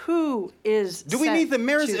 Who is Do we need the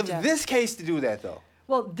merits of death? this case to do that, though?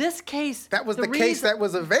 Well, this case... That was the case that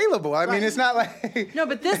was available. I mean, it's not like... No,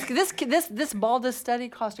 but this Baldus study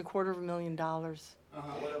cost $250,000.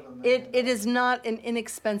 It is not an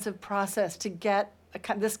inexpensive process to get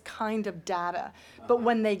this kind of data. But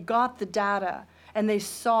when they got the data and they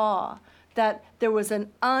saw that there was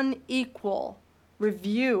an unequal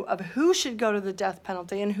review of who should go to the death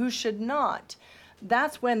penalty and who should not,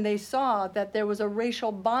 that's when they saw that there was a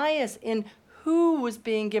racial bias in who was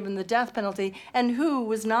being given the death penalty and who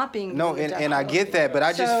was not being given the death penalty. No, and I get that, but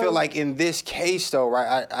I just feel like in this case, though,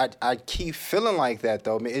 right, I keep feeling like that,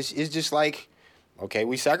 though. It's just like, okay,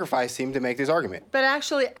 we sacrificed him to make this argument. But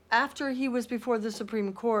actually, after he was before the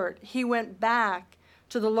Supreme Court, he went back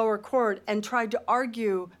to the lower court and tried to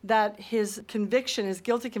argue that his conviction, his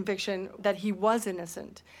guilty conviction, that he was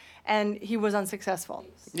innocent. And he was unsuccessful.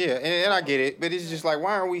 Yeah, and I get it, but it's just like,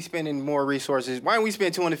 why aren't we spending more resources? Why aren't we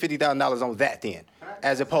spending $250,000 on that then,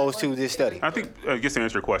 as opposed to this study? I think, just to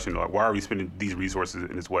answer your question, like, why are we spending these resources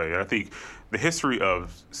in this way? And I think the history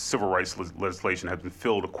of civil rights legislation has been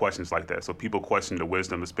filled with questions like that. So people question the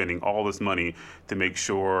wisdom of spending all this money to make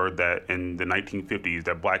sure that in the 1950s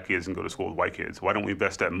that black kids can go to school with white kids. Why don't we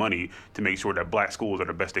invest that money to make sure that black schools are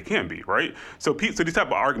the best they can be, right? So these type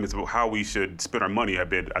of arguments about how we should spend our money have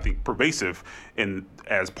been, I think, pervasive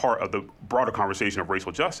as part of the broader conversation of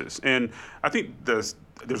racial justice. And I think there's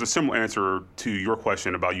a similar answer to your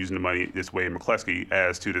question about using the money this way in McCleskey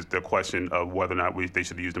as to the question of whether or not they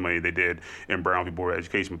should use the money they did in Brown v. Board of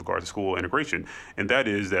Education with regard to school integration. And that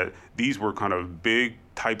is that these were kind of big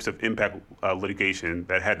types of impact litigation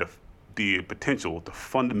that had the potential to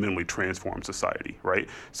fundamentally transform society, right?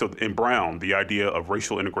 So in Brown, the idea of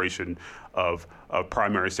racial integration of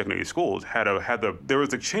primary and secondary schools there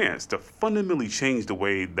was a chance to fundamentally change the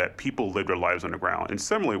way that people live their lives on the ground. And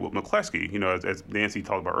similarly with McCleskey, as Nancy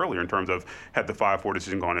talked about earlier, in terms of had the 5-4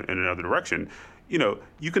 decision gone in another direction,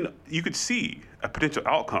 you could see a potential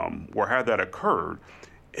outcome where had that occurred,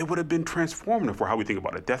 it would have been transformative for how we think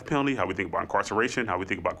about the death penalty, how we think about incarceration, how we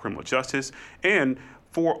think about criminal justice, and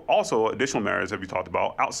for also additional matters that we talked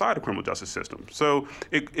about outside the criminal justice system. So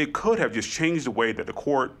it could have just changed the way that the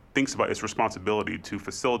court thinks about its responsibility to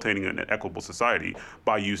facilitating an equitable society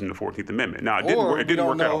by using the 14th Amendment. Now, it didn't work out. We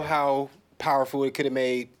don't know how powerful it could have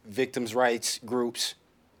made victims' rights groups.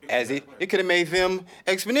 It could have made them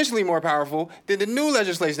exponentially more powerful than the new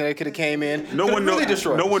legislation that could have came in. No one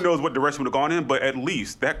knows what direction would have gone in, but at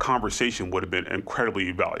least that conversation would have been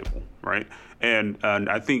incredibly valuable, right? And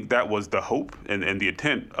I think that was the hope and the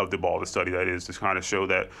intent of the Baldus study. That is to kind of show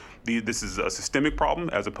that this is a systemic problem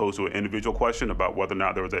as opposed to an individual question about whether or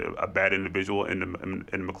not there was a bad individual in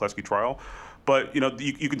the McCleskey trial. But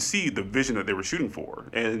you can see the vision that they were shooting for,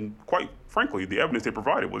 and quite frankly, the evidence they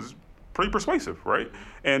provided was pretty persuasive, right?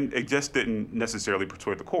 And it just didn't necessarily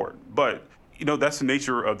persuade the court. But, that's the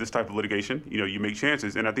nature of this type of litigation. You make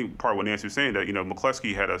chances. And I think part of what Nancy was saying, that,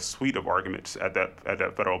 McCleskey had a suite of arguments at that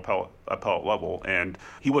federal appellate level, and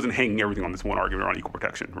he wasn't hanging everything on this one argument on equal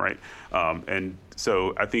protection, right? And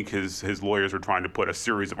so I think his lawyers were trying to put a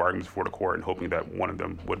series of arguments before the court and hoping that one of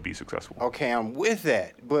them would be successful. Okay, I'm with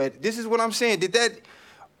that. But this is what I'm saying.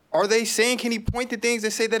 Are they saying, can he point to things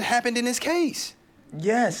that say that happened in this case?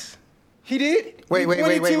 Yes. He did? Wait.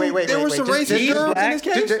 There were some racist jurors in this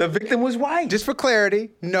case? The victim was white. Just for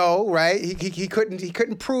clarity, no, right? He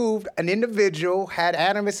couldn't prove an individual had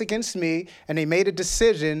animus against me, and they made a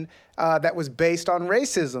decision that was based on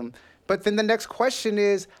racism. But then the next question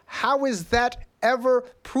is, how is that ever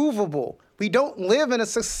provable? We don't live in a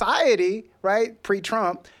society, right,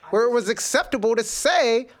 pre-Trump, where it was acceptable to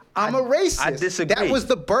say, I'm a racist. I disagree. That was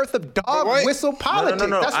the birth of dog whistle politics.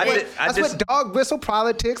 No. That's what dog whistle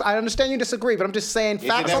politics. I understand you disagree, but I'm just saying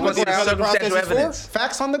facts on the ground. Circumstantial evidence.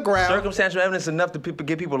 Facts on the ground. Circumstantial evidence is enough to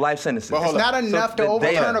give people life sentences. It's not enough to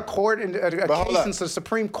overturn a court in a case in the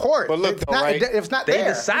Supreme Court. But look, it's not they there. They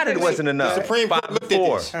decided it wasn't enough. The Supreme Court looked at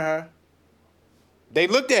this. They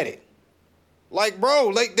looked at it. Like,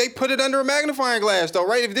 bro, they put it under a magnifying glass, though,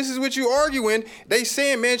 right? If this is what you arguing, they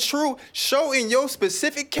saying, man, true, show in your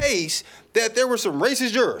specific case that there were some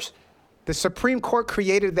racist jurors. The Supreme Court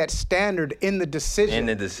created that standard in the decision.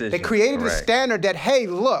 They created a standard that, hey,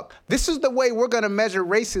 look, this is the way we're going to measure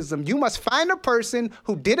racism. You must find a person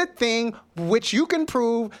who did a thing which you can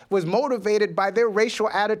prove was motivated by their racial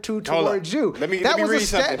attitude towards you. Let me read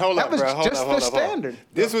something. Hold up, bro. That was just the standard.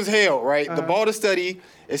 This was held, right? The Baldus study,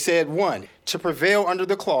 it said, 1, to prevail under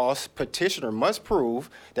the clause, petitioner must prove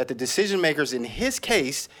that the decision makers in his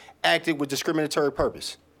case acted with discriminatory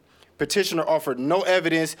purpose. Petitioner offered no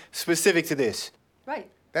evidence specific to this. Right.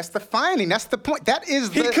 That's the finding. That's the point.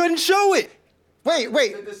 He couldn't show it. Wait.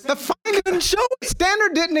 The finding didn't show it.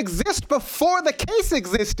 Standard didn't exist before the case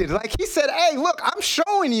existed. Like he said, hey, look, I'm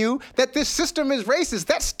showing you that this system is racist.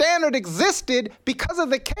 That standard existed because of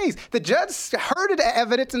the case. The judge heard the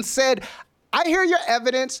evidence and said, I hear your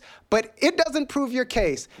evidence, but it doesn't prove your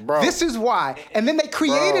case. Bro. This is why. And then they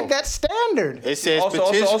created that standard. It says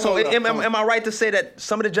also, am I right to say that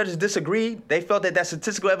some of the judges disagreed? They felt that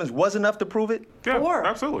statistical evidence was enough to prove it? Yeah, 4.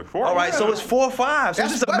 Absolutely. 4. All right, so it's 4 or 5. So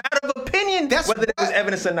it's just a matter of opinion whether there was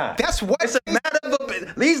evidence or not. That's what. It's a matter of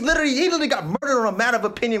opinion. He literally got murdered on a matter of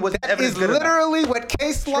opinion. Was evidence is literally what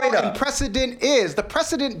case law and precedent is. The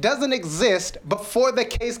precedent doesn't exist before the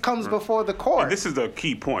case comes before the court. And this is the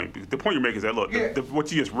key point. The point you're making is that, look,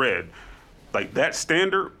 what you just read, like that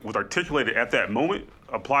standard was articulated at that moment,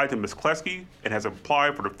 applied to Ms. Kleske, and has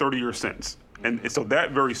applied for the 30-year sentence. And so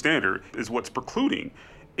that very standard is what's precluding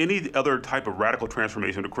any other type of radical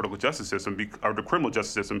transformation of the critical justice system or the criminal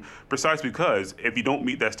justice system, precisely because if you don't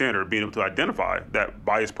meet that standard of being able to identify that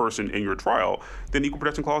biased person in your trial, then the Equal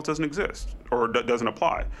Protection Clause doesn't exist or doesn't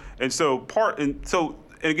apply. And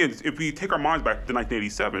again, if we take our minds back to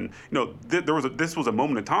 1987, this was a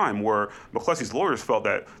moment in time where McCleskey's lawyers felt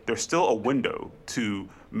that there's still a window to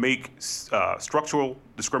make structural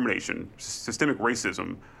discrimination, systemic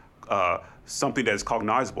racism, something that is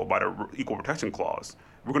cognizable by the Equal Protection Clause.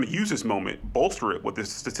 We're going to use this moment, bolster it with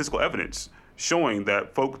this statistical evidence showing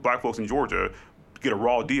that black folks in Georgia get a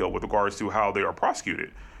raw deal with regards to how they are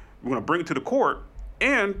prosecuted. We're going to bring it to the court,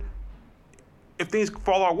 and if things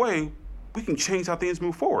fall our way, we can change how things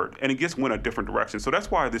move forward, and it gets went a different direction. So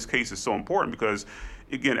that's why this case is so important, because,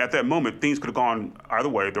 again, at that moment, things could have gone either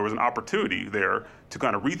way. There was an opportunity there to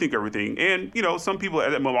kind of rethink everything, and some people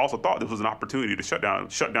at that moment also thought this was an opportunity to shut down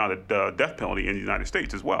the death penalty in the United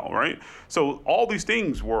States as well, right? So all these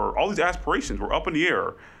aspirations were up in the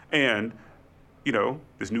air, and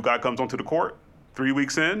this new guy comes onto the court 3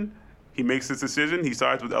 weeks in. He makes his decision. He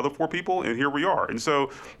sides with the other 4 people, and here we are. And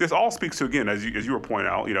so this all speaks to, again, as you were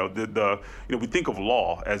pointing out, we think of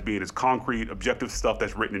law as being this concrete, objective stuff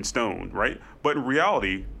that's written in stone, right? But in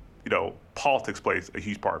reality, politics plays a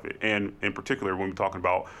huge part of it, and in particular when we're talking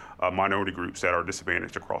about minority groups that are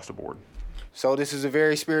disadvantaged across the board. So this is a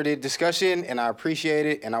very spirited discussion, and I appreciate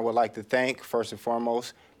it. And I would like to thank, first and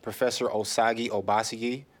foremost, Professor Osagie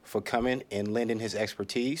Obaseki for coming and lending his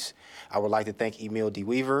expertise. I would like to thank Emil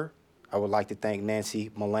DeWeaver. I would like to thank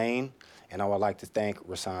Nancy Mullane, and I would like to thank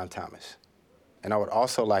Rasan Thomas. And I would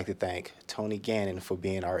also like to thank Tony Gannon for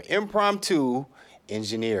being our impromptu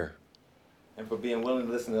engineer. And for being willing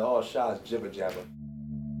to listen to all Shah's jibber jabber.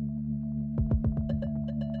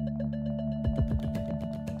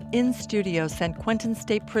 In Studio, San Quentin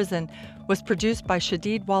State Prison was produced by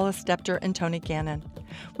Shadid Wallace-Depter and Tony Gannon.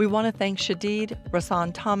 We want to thank Shadid,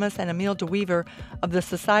 Rasan Thomas, and Emil DeWeaver of the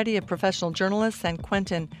Society of Professional Journalists San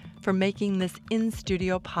Quentin for making this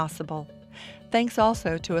in-studio possible. Thanks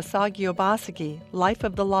also to Osagie Obaseki, Life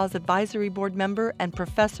of the Law's Advisory Board member and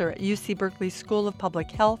professor at UC Berkeley School of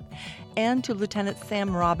Public Health, and to Lieutenant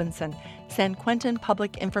Sam Robinson, San Quentin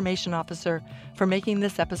Public Information Officer, for making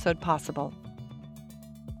this episode possible.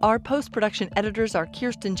 Our post-production editors are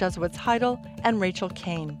Kirsten Jesuits-Heidel and Rachel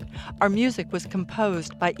Kane. Our music was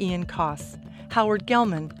composed by Ian Koss. Howard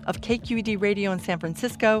Gelman of KQED Radio in San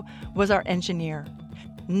Francisco was our engineer.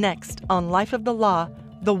 Next on Life of the Law,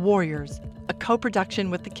 The Warriors, a co-production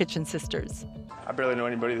with the Kitchen Sisters. I barely know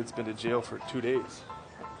anybody that's been to jail for 2 days.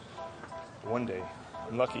 1 day.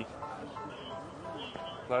 I'm lucky.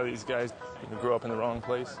 A lot of these guys grow up in the wrong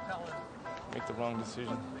place, make the wrong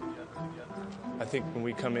decision. I think when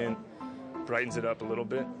we come in, brightens it up a little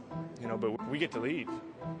bit, but we get to leave.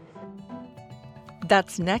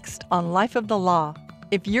 That's next on Life of the Law.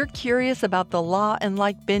 If you're curious about the law and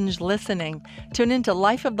like binge listening, tune into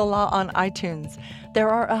Life of the Law on iTunes. There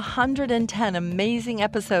are 110 amazing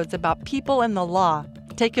episodes about people and the law.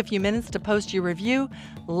 Take a few minutes to post your review,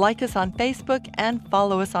 like us on Facebook, and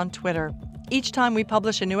follow us on Twitter. Each time we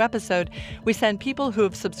publish a new episode, we send people who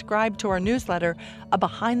have subscribed to our newsletter a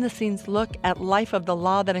behind-the-scenes look at Life of the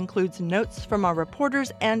Law that includes notes from our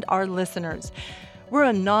reporters and our listeners. We're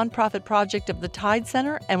a nonprofit project of the Tide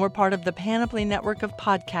Center, and we're part of the Panoply network of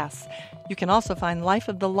podcasts. You can also find Life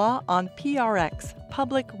of the Law on PRX,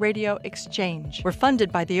 Public Radio Exchange. We're funded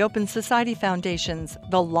by the Open Society Foundations,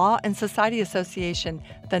 the Law and Society Association,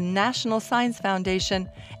 the National Science Foundation,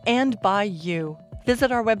 and by you.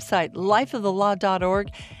 Visit our website, lifeofthelaw.org,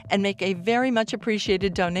 and make a very much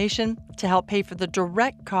appreciated donation to help pay for the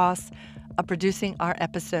direct costs of producing our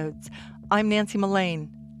episodes. I'm Nancy Mullane.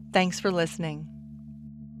 Thanks for listening.